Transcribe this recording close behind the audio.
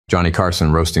Johnny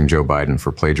Carson roasting Joe Biden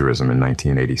for plagiarism in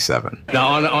 1987. Now,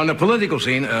 on the political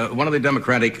scene, one of the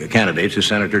Democratic candidates is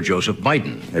Senator Joseph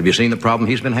Biden. Have you seen the problem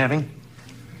he's been having?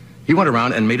 He went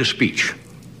around and made a speech.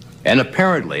 And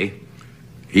apparently,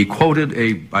 he quoted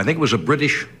I think it was a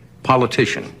British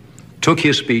politician, took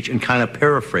his speech and kind of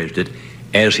paraphrased it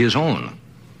as his own.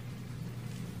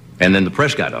 And then the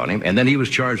press got on him, and then he was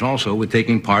charged also with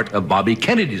taking part of Bobby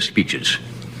Kennedy's speeches.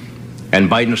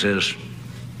 And Biden says,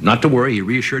 not to worry, he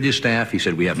reassured his staff. He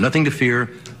said, we have nothing to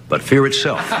fear but fear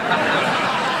itself.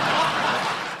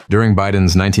 During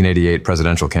Biden's 1988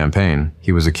 presidential campaign,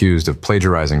 he was accused of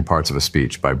plagiarizing parts of a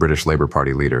speech by British Labour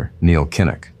Party leader Neil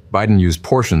Kinnock. Biden used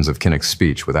portions of Kinnock's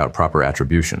speech without proper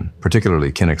attribution,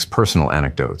 particularly Kinnock's personal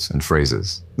anecdotes and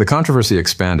phrases. The controversy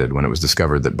expanded when it was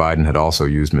discovered that Biden had also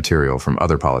used material from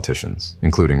other politicians,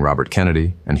 including Robert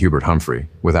Kennedy and Hubert Humphrey,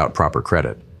 without proper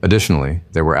credit. Additionally,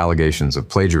 there were allegations of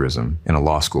plagiarism in a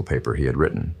law school paper he had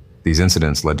written. These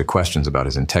incidents led to questions about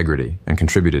his integrity and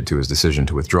contributed to his decision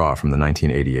to withdraw from the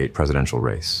 1988 presidential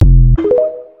race.